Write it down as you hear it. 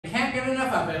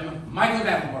enough of him, Michael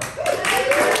Davenport.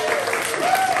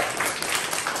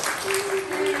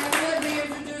 And let me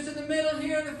introduce in the middle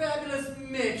here the fabulous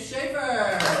Mick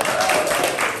Schaefer.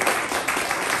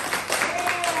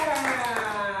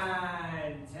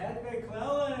 And Ted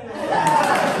McClellan.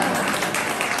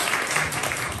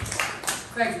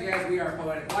 Thanks, you guys. We are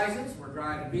Poetic License. We're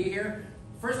glad to be here.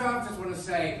 First off, just want to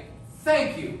say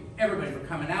thank you, everybody, for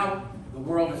coming out. The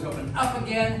world has opened up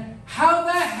again. How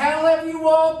the hell have you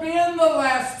all been the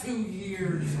last 2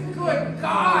 years? Good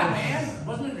God, man.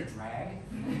 Wasn't it a drag?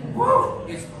 Woo!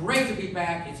 It's great to be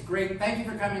back. It's great. Thank you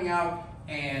for coming out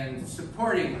and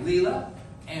supporting Leela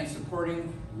and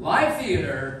supporting live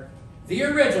theater, the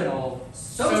original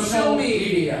social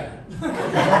media. For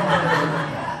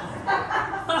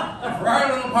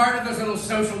our little part of this little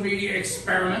social media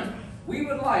experiment, we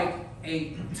would like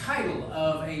a title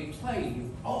of a play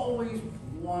you've always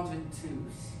wanted to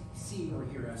see or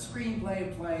hear. A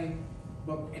screenplay, play,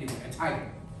 book, anyway, a title.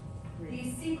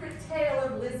 The Secret Tale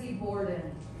of Lizzie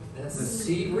Borden. The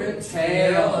Secret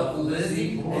Tale of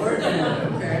Lizzie Borden.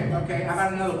 Okay. How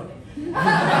about another one?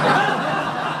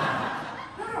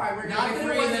 Alright, we're Not going that to it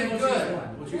three, wasn't then we'll choose good. one.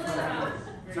 We'll choose one.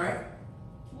 Sorry?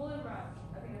 Moulin Rouge.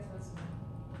 I think that's what's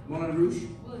Moulin Rouge?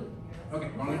 Moulin. Okay,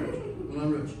 Moulin Rouge. Moulin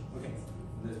Rouge. Okay.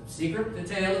 The Secret The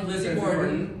Tale of Lizzie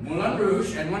Borden. Moulin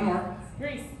Rouge, and one more.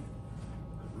 Grease.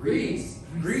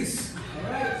 Grease.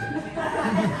 All right.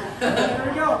 There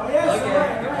we go. Yes,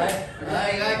 all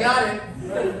right. I got it.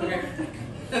 Okay.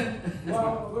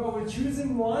 Well, we're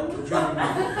choosing one.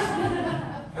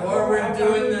 Or we're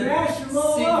doing the Mash them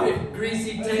all up. secret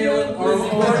greasy tale of Or Lizzie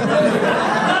Borden.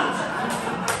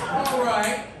 All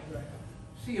right.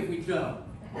 See if we don't.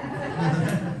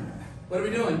 What are we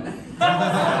doing?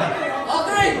 All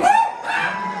three!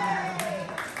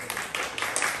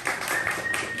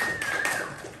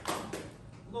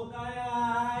 Look, I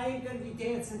ain't gonna be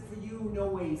dancing for you no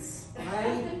ways.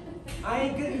 I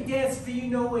ain't gonna be dancing for you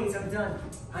no ways. I'm done.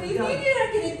 What do you mean you're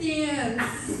not gonna dance?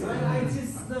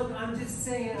 I'm just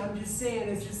saying,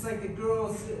 it's just like the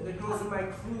girls in my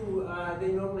crew, they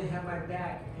normally have my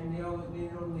back and they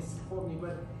normally support me,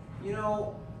 but you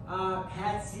know,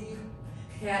 Patsy's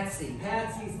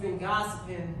been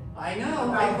gossiping. I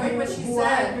know. I heard what she who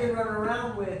I've said. been running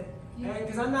around with.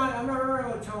 Because I'm not running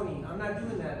around with Tony. I'm not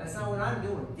doing that. That's not what I'm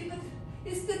doing.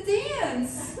 It's the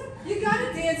dance. You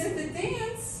gotta dance at the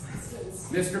dance.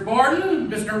 Mr. Borden,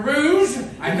 Mr. Rouge,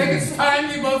 I think it's time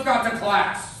you both got to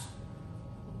class.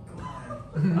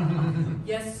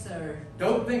 Yes, sir.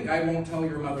 Don't think I won't tell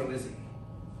your mother, Lizzie.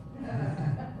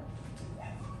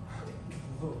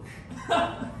 Look.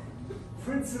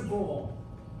 Principal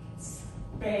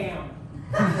Spam.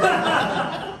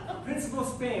 Principal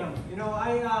Spam. You know,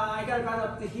 I got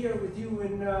up to here with you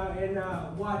and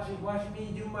watching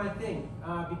me do my thing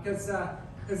because I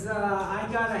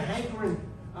got a hankering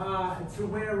to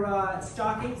wear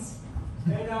stockings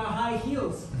and high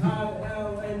heels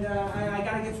and I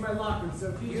gotta get to my locker. So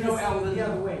if you know, just Alvin, the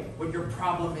other way. what your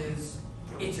problem is,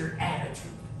 it's your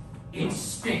attitude. It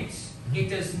stinks. It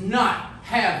does not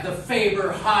have the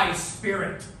Faber high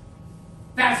spirit.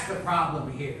 That's the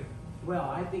problem here. Well,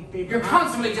 I think they. You're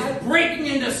constantly just breaking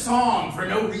into song for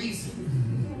no reason.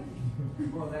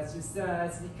 Well, that's just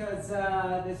because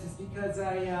I.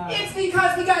 It's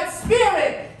because we got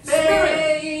spirit.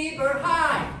 Faber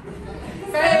High.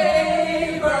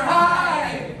 Faber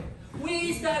High.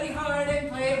 We study hard and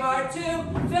play hard too.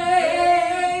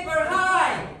 Faber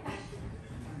High.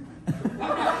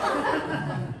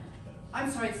 I'm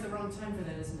sorry, it's the wrong time for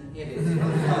that, isn't it? It is.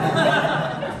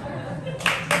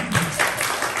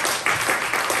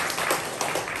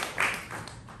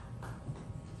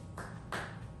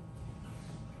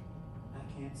 I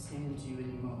can't stand you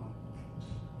anymore.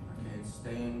 I can't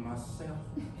stand myself.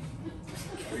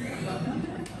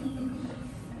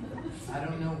 I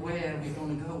don't know where we're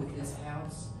going to go with this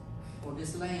house or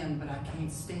this land, but I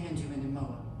can't stand you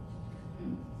anymore.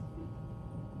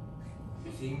 We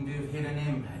seem to have hit an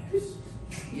impasse.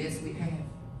 Yes, we have.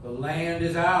 The land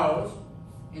is ours.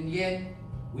 And yet,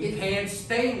 We can't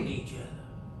stand each other.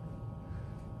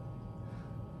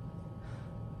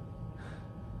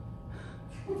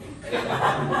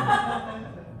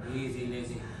 Easy,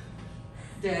 Lizzie.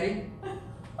 Daddy,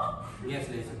 Yes,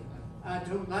 Lizzie. I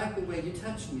don't like the way you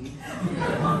touch me.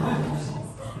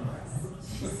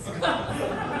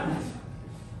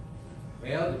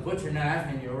 Well, the butcher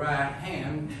knife in your right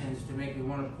hand tends to make me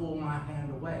want to pull my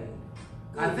hand away.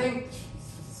 I think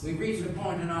we've reached a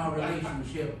point in our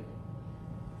relationship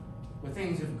where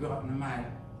things have gotten a mite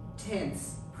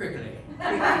Tense. prickly.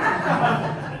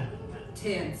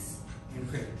 Tense. And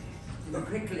prickly. And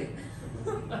prickly.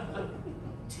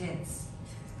 tense.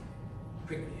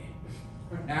 Prickly.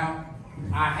 Now,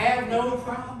 I have no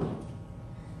problem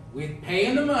with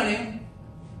paying the money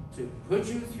to put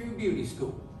you through beauty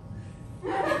school.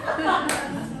 Really,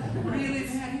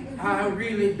 Daddy? I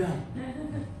really don't.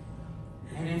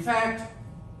 And in fact,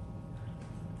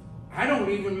 I don't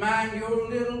even mind your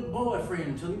little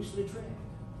boyfriend, Toulouse-Lautrec.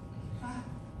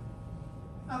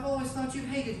 I've always thought you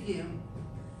hated him.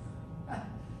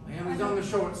 Well, he's on the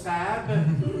short side,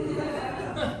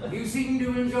 but you seem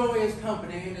to enjoy his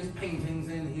company and his paintings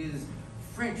and his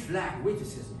French-like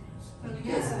witticisms. Well,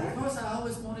 yes, of course I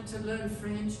always wanted to learn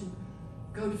French and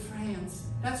go to France.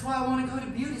 That's why I want to go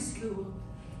to beauty school.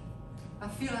 I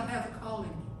feel I have a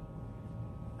calling.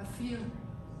 I feel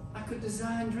I could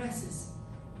design dresses.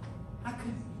 I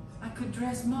could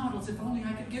dress models if only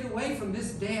I could get away from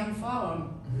this damn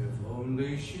farm. If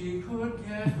only she could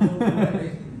get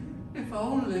away. If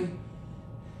only.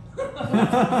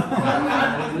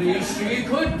 Only she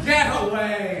could get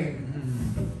away.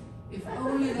 If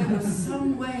only there was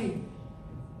some way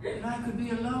that I could be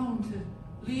alone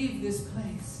to leave this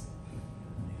place.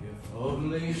 If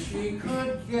only she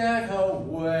could get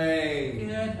away.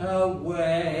 Get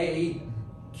away.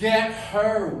 Get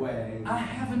her way. I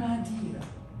have an idea.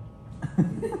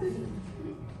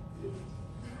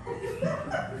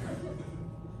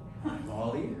 I'm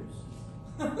all ears.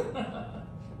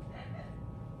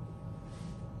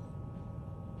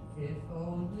 If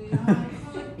only I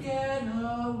could get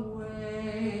away.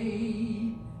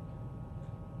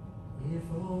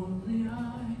 If only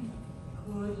I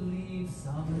could leave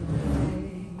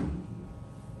someday.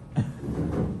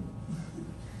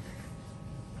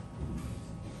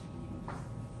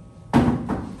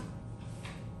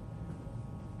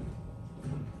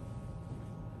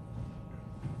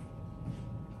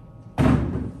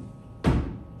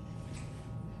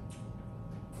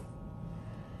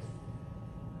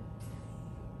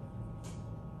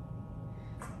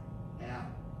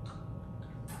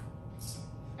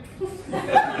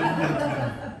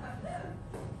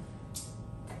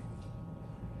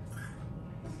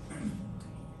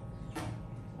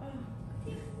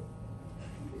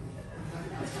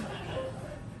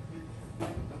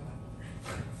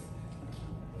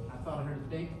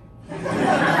 I'm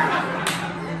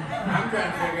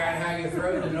trying to figure out how you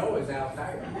throw the noise out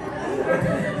there.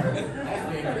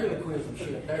 That's been really quick some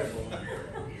shit there, boy.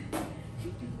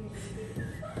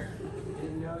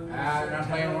 I'm not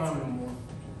playing around no more.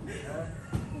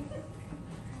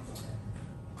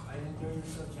 I didn't know you were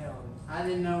so talented. I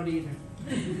didn't know it either.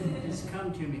 Just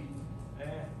come to me.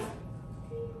 Yeah.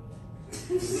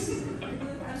 It's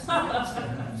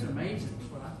amazing.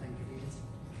 That's what I think it is.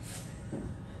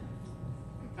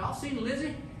 Y'all seen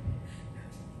Lizzie?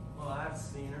 Well, I've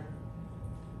seen her.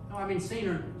 No, I mean seen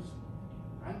her.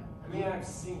 Right? I mean, I've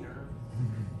seen her.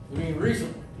 You mean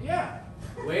recently? Yeah.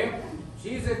 Well,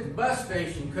 she's at the bus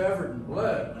station covered in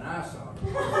blood when I saw her.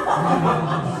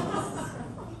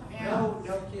 No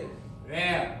kidding.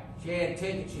 Yeah, she had a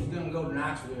ticket. She's going to go to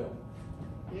Knoxville.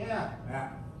 Yeah. Yeah.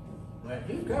 But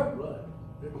she's covered in blood.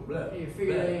 Blood. You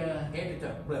figure blood. they, Head to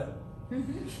toe, blood.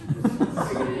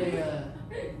 Figure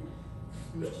they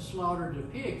must have slaughtered the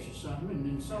pigs or something and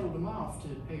then sold them off to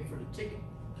pay for the ticket.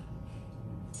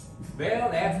 Well,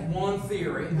 that's one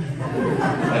theory.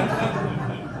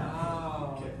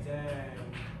 Oh, dang.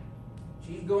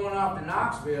 She's going off to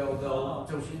Knoxville, though,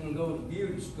 so she can go to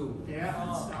beauty school. Yeah,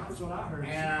 that's what I heard.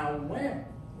 And I went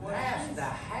past the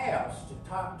house to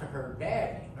talk to her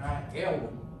daddy, Right.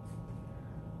 Eldon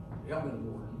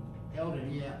Borden.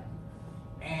 Eldon, yeah.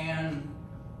 And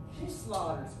She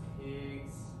slaughters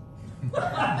pigs. no,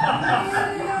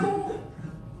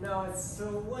 No, it's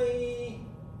sweet.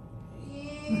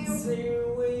 yeah,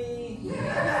 Seaweed.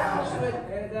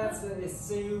 yeah, That's it. It's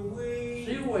seaweed.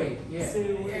 Seaweed, yeah,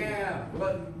 Seaweed. yeah,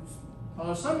 but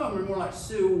Some of them are more like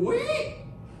suey.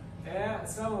 Yeah,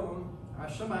 some of them.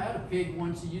 Somebody had a pig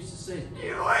once who used to say, Oh,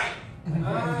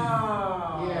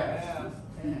 yeah,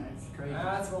 it's crazy.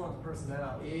 That's one with the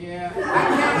personality. Yeah. I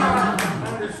cannot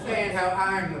understand how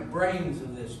I'm the brains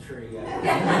of this tree. Well,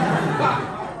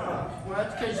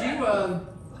 that's because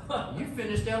you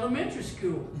finished elementary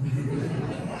school.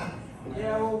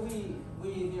 Yeah, well, we,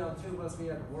 two of us, we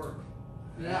had to work.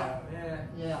 Yeah.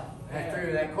 Yeah. That's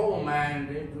true. That coal mine,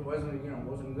 it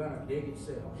wasn't gonna dig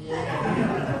itself.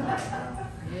 Yeah.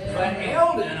 But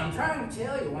Eldon, I'm trying to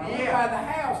tell you, when I went by the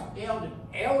house, Eldon.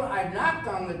 I knocked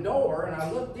on the door and I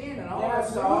looked in and all I Yeah,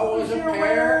 saw was a Rouge,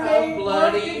 pair you're of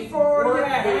bloody working for work you,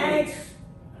 Hank. boots.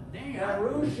 Yeah,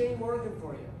 Rouge ain't working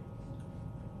for you.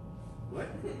 What?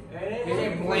 It ain't Is it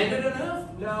working for blended you. enough?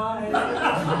 No, it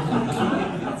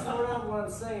what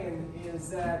I'm saying is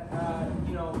that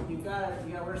you know you gotta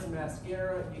wear some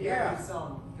mascara. You gotta do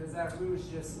something because that rouge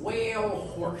just Well,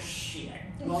 horse shit.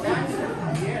 Well,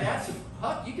 that's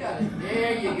Huck. You got it.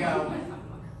 There you go.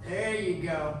 There you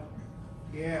go.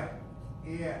 Yeah.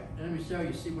 Let me show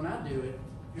you. See, when I do it,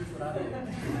 here's what I do.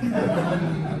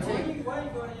 why are you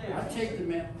going there? I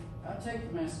take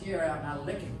the mascara out and I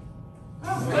lick it.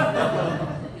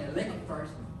 Yeah, lick it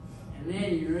first, and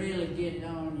then you really get it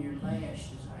on your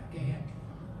lashes like that.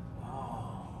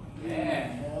 Oh,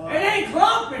 yeah. It ain't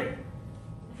clumping.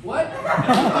 What? It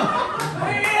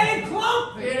ain't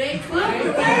clumping. It ain't clumping.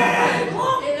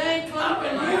 It ain't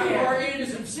clumping. You are into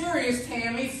some serious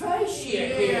Tammy face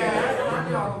shit here. That's what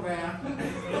I'm talking about.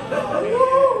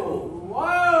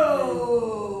 Whoa.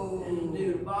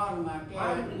 Do the bottom like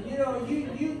that. You know,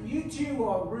 you two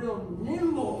are real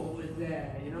nimble with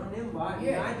that. You know, nimble. I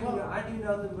do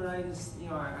nothing, but I just, you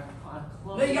know, I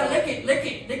clump. You gotta lick it. Lick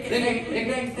it.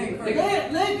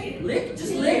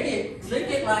 Just lick it. Lick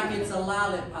it like it's a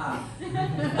lollipop.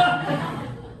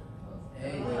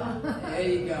 There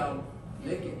you go.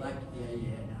 Lick it like,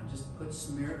 yeah. Now just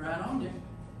smear it right on there.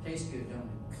 Tastes good, don't it?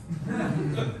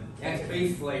 That's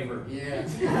beef flavor. Yeah.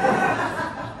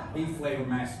 Beef flavor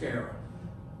mascara.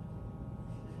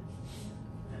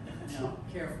 Now,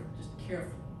 careful. Just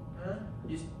careful. Huh?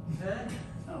 Just. Huh?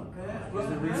 Oh, God. Is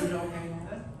the rouge okay now?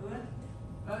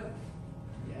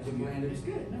 Yeah, it's blended. It's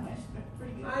good. No, it's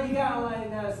pretty good. You got a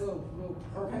nice little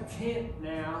purple tint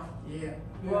now. Yeah.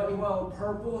 You want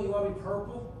purple? You want me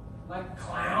purple? Like a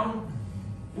clown?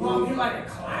 You want me like a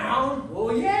clown? Oh,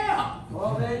 yeah.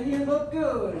 Well, then you look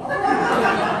good.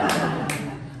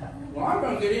 Well, I'm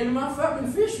going to get into my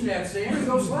fucking fishnets then and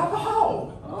go slap a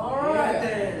hog. All right,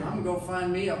 then. I'm going to go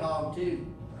find me a hog, too.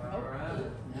 All right.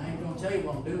 I ain't going to tell you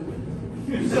what I'm doing with it.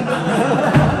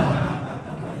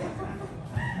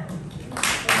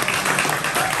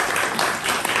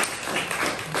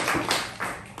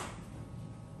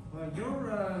 Well,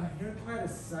 you're quite a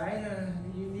sight.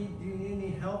 Do you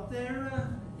need help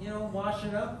there? You know,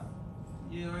 washing up?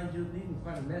 You know, you're leaving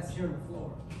quite a mess here on the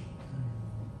floor.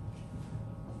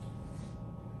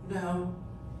 No,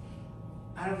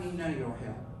 I don't need none of your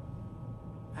help.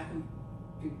 I can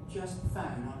do just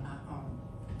fine on my own.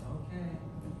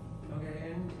 Okay,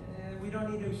 and we don't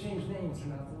need to exchange names or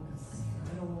nothing, because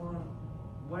I don't want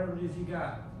whatever it is you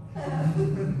got.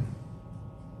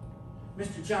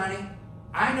 Mr. Johnny,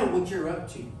 I know what you're up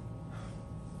to.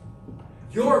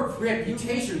 Your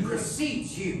reputation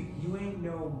precedes you. You ain't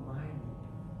no mime.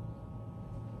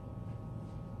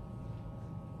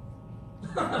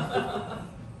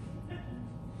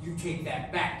 You take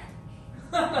that back.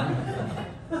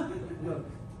 Look,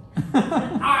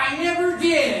 I never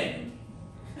did.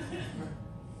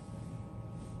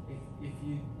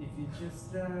 if you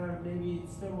just maybe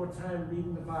spend more time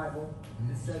reading the Bible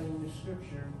and studying the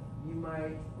Scripture, you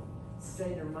might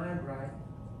set your mind right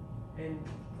and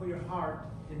put your heart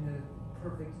in the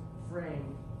perfect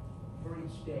frame for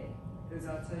each day. Because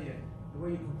I'll tell you, the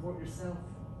way you comport yourself,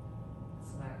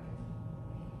 it's lacking.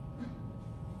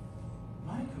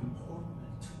 My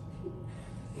comportment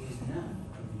is none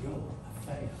of your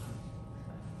affair.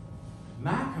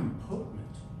 My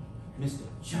comportment, Mr.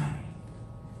 Johnny,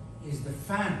 is the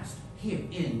finest here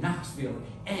in Knoxville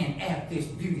and at this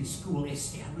beauty school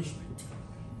establishment.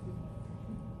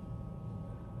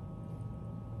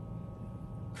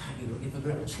 God, you don't give a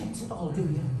girl a chance at all, do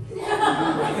you?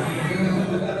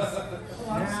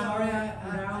 I'm sorry.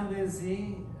 Now,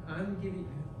 Lizzie,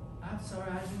 I'm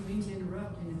sorry, I didn't mean to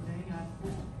interrupt anything.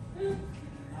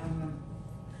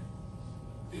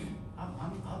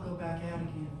 I'll go back out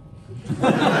again.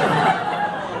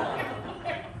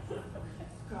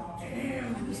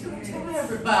 Damn, I'm just gonna tell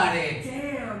everybody.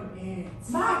 damn it.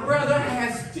 My brother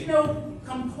has no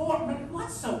comportment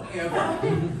whatsoever.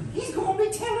 He's gonna be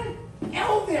telling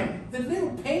Elvin, the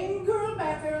little pain girl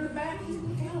back there in the back, he's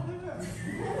gonna tell her.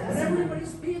 Whenever everybody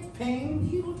spits pain,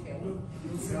 he will tell her.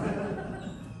 His brother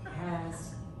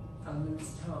has a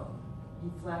loose tongue. He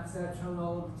flaps that tongue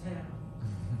all over town.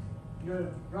 Your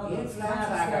brother It flaps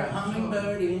like a that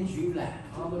hummingbird in July.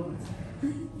 tongue all over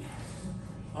town.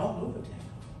 All over town.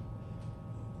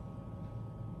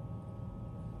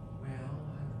 Well,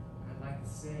 I'd like to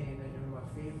say that you're my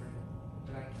favorite,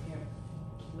 but I can't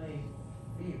play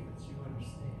favorites, you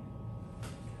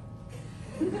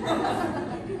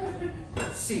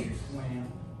understand? Since when?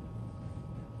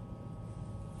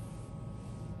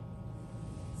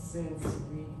 Since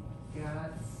we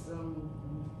got some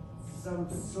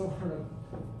sort of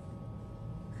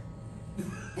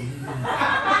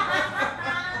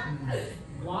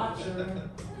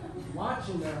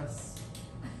watching us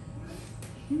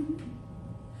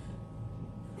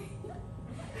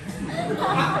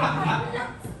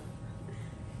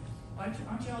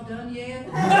Aren't y'all done yet?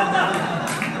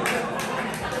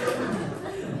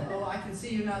 Oh, I can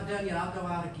see you're not done yet. I'll go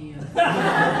out again.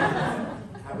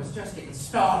 I was just getting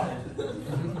started.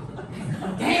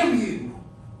 Damn you!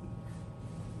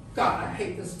 God, I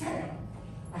hate this town.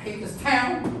 I hate this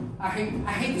town. I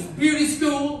hate this beauty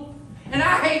school. And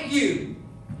I hate you.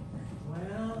 Well,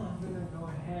 I'm gonna go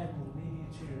ahead and leave you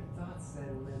to your thoughts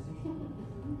then, Lizzie.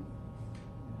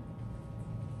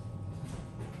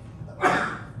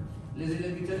 Lizzie,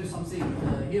 let me tell you something.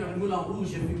 Here in Moulin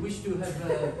Rouge, if you wish to have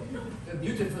a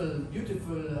beautiful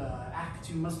act,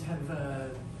 you must have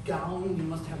a gown, you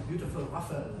must have beautiful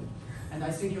ruffle. And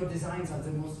I think your designs are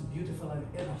the most beautiful I've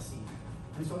ever seen.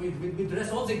 And so we dress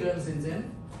all the girls in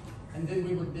them, and then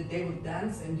they will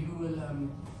dance, and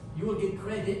you will get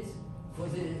credit for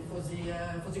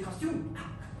the costume.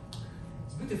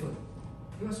 It's beautiful.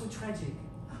 You are so tragic.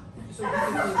 So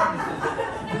beautiful.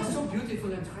 You are so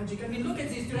beautiful and tragic. I mean, look at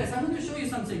this dress. I want to show you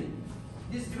something.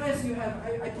 This dress you have,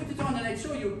 I put it on and I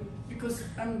show you because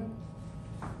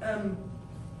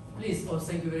please, oh,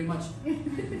 thank you very much.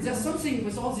 There's something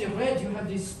with all the red. You have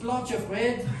this splotch of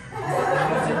red. You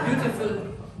have the beautiful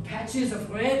patches of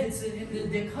red. It's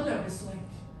the color is like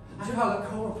I call it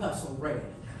corpuscle red.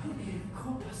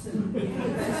 corpuscle.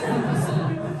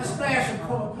 A splash of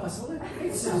corpuscle.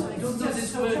 It sounds like Don't know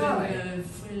this so word jolly.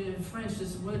 in French.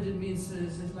 This word it means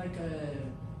is like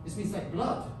this means like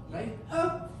blood, right?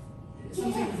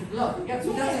 Something with blood. Yeah,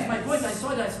 so that is my point. I saw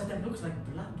that. I thought that looks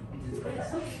like blood on this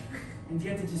dress, and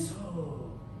yet it is so.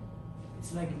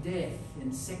 It's like death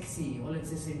and sexy all at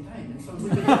the same time. And so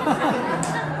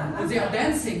when they are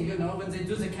dancing, you know, when they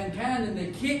do the can-can and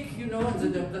they kick, you know,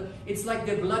 and it's like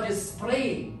the blood is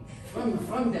spraying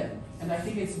from them. And I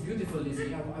think it's beautiful,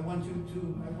 Lizzie. I want you to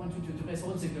dress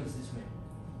all the girls this way.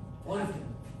 All of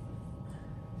them.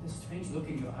 It's a strange look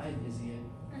in your eye, Lizzie.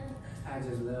 I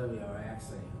just love your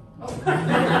accent. Oh.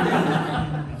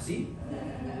 See?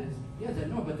 Yeah,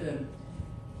 no, but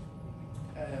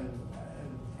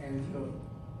And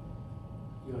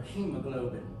your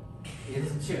hemoglobin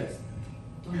is just,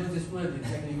 don't know this word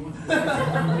exactly. You want to the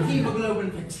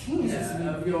hemoglobin patina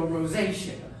of your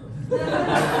rosacea.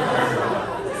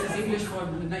 This is English for a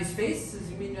nice face?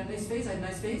 You mean a nice face? I have a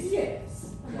nice face?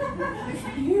 Yes. It's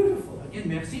beautiful. Again,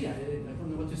 merci. I don't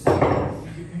know what to say.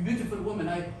 You beautiful woman.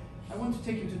 I want to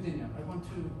take you to dinner. I want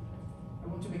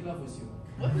to make love with you.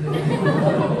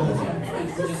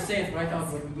 Friends, we just say it right out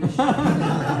what we wish.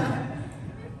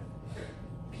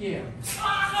 Pierre.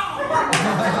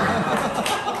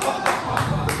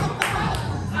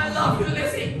 I love you,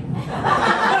 Lizzie.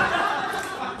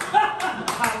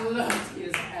 I loved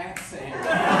his accent.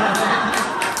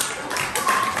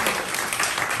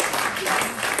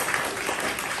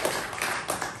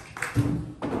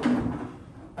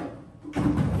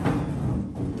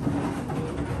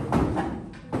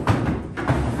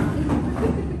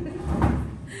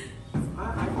 I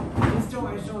just don't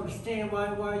understand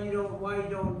why you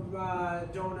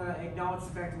don't acknowledge the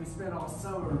fact that we spent all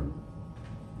summer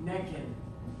naked.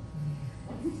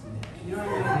 You don't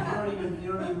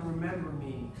even remember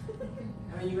me.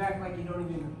 I mean, you act like you don't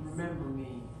even remember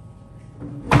me.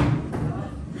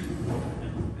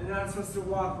 And I'm supposed to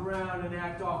walk around and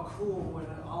act all cool when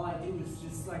all I do is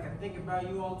just like I think about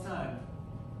you all the time.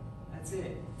 That's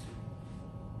it.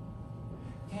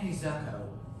 Dannie Zuko,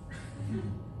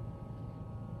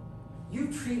 you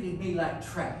treated me like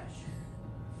trash.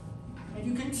 And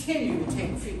you continue to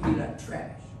treat me like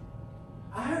trash.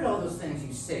 I heard all those things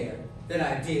you said that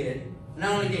I did, and I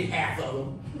only did half of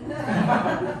them.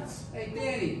 Hey,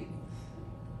 Danny.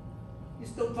 You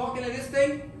still talking to this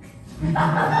thing? Yeah,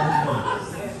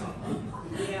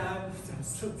 I'm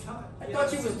still tired. I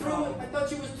thought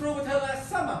you was through with her last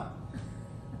summer.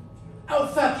 Oh,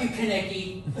 fuck you,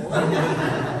 Kaneki.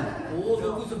 Oh,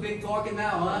 look who's a big talking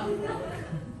now, huh?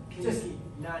 Just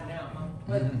not now, huh?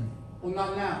 But, well,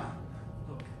 not now.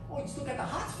 Oh, you still got the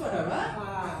hots for her,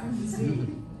 huh? See.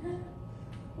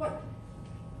 What?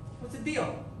 What's the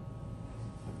deal?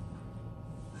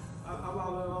 I'm a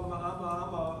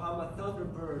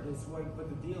Thunderbird is what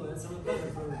the deal is. I'm a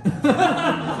Thunderbird.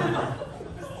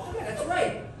 Yeah, that's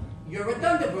right. You're a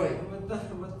Thunderbird. I'm a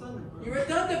Thunderbird. You're a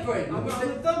Thunderbird. I'm a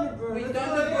Thunderbird. We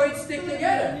Thunderbirds stick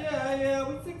together. Yeah,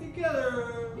 we stick together.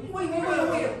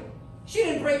 Wait. She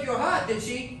didn't break your heart, did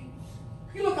she?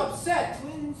 You look upset.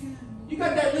 You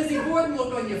got that Lizzie Borden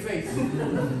look on your face.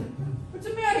 What's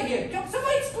the matter here? Come,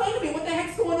 somebody explain to me what the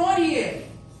heck's going on here.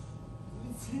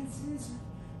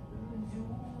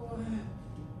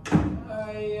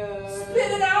 I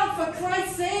Spit it out, for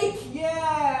Christ's sake!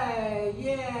 Yeah,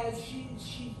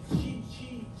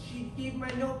 gave my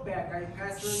note back. I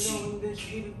passed her a note and then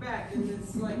she gave it back. And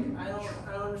it's like, I don't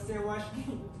understand why she gave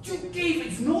it. You gave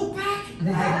his note back?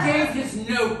 I gave his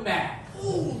note back.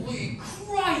 Holy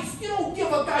Christ! You don't give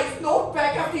a guy's note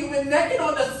back after you've been naked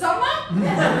on the summer?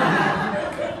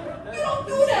 You don't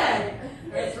do that!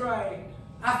 That's right.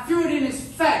 I threw it in his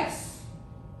face.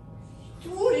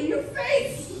 Threw it in your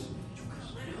face! You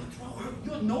gonna let her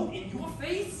throw your note in your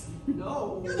face?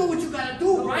 No. You know what you gotta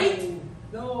do, right?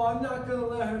 No, I'm not gonna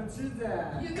let her do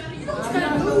that. You know what you I'm gotta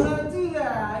not do? gonna let her do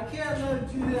that. I can't let her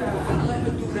do You that. can't let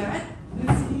her do that.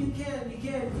 Listen, you can't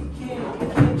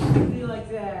treat me like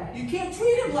that. You can't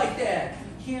treat him like that.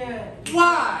 You can't.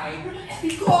 Why?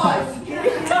 Because You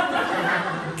can't.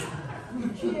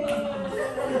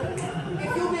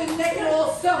 if you've been naked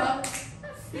all summer,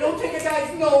 you don't take a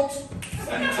guy's note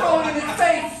and throw it in his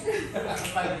face. Oh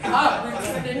my God, we're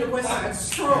turning into West Side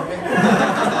Story.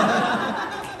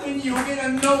 When you get a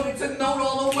note, it's a note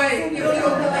all the way. You don't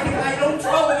even like it, I don't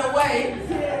throw it away.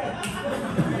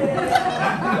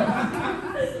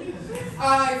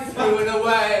 I threw it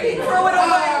away. He threw it away.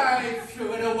 I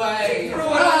threw it away. He threw it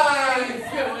away. I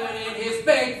threw it in his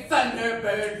big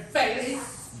Thunderbird face.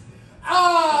 I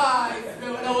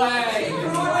threw it away. He threw it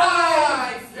away.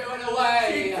 I threw it away.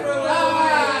 He threw it away.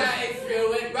 I threw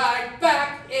it right back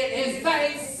in his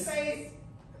face.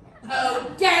 Oh,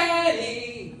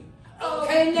 Danny. Oh,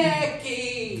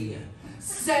 Kaneki.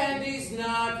 Sandy's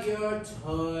not your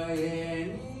toy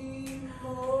anymore.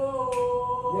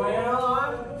 Well,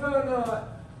 I'm gonna.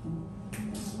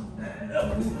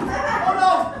 Oh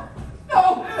no! No!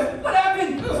 What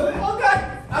happened? Oh God!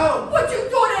 Oh, What'd you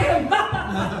do to him?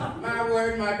 my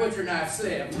word, my butcher knife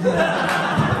slipped.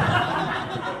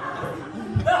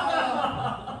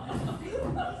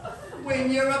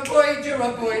 When you're a boy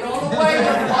all the way.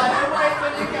 You fly away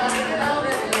when you gotta get out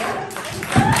of here.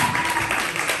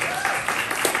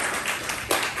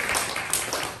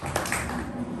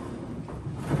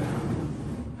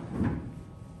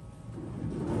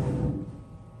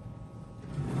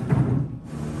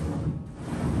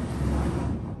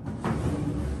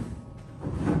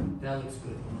 That looks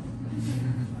good.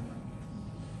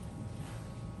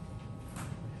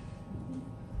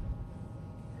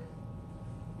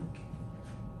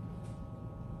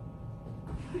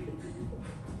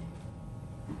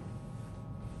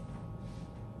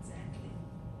 Exactly.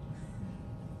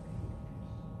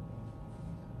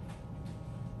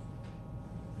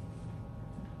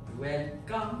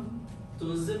 Welcome to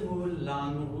the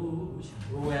Moulin Rouge.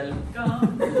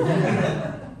 Welcome.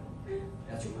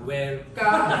 That's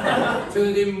welcome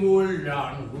to the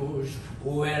Moulin Rouge.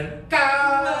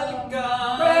 Welcome.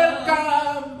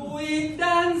 Welcome. We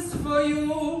dance for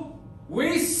you.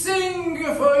 We sing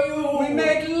for you. We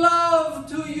make love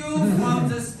to you from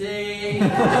the stage.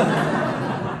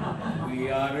 We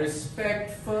are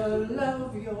respectful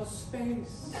of your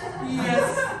space.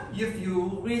 Yes, if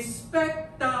you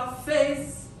respect our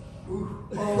face.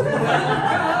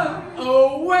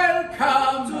 Oh,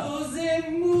 welcome To the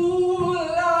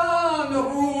Moulin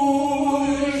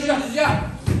Rouge. Yeah.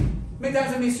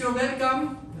 Mesdames et messieurs,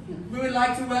 welcome. We would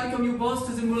like to welcome you both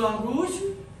to the Moulin Rouge.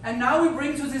 And now we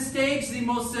bring to the stage the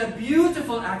most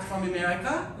beautiful act from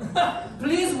America.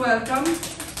 Please welcome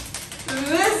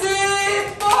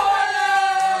Lizzie Borden!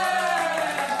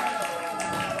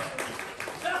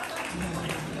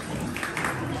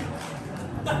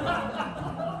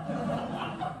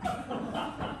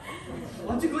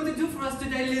 What you going to do for us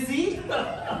today, Lizzie?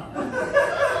 Well,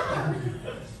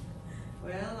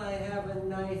 I have a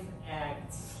knife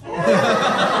act. That's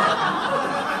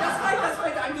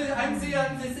right.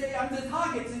 I'm the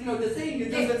target, you know, the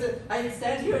thing. I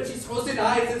stand here and she throws the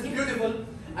knife. It's beautiful.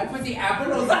 I put the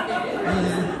apple on the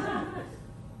head.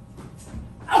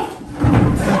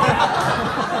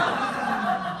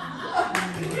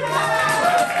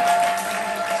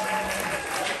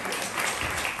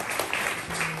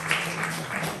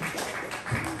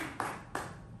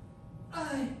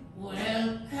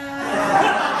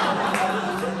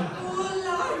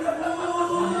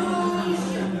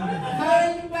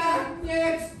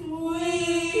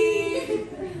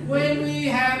 When we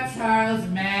have Charles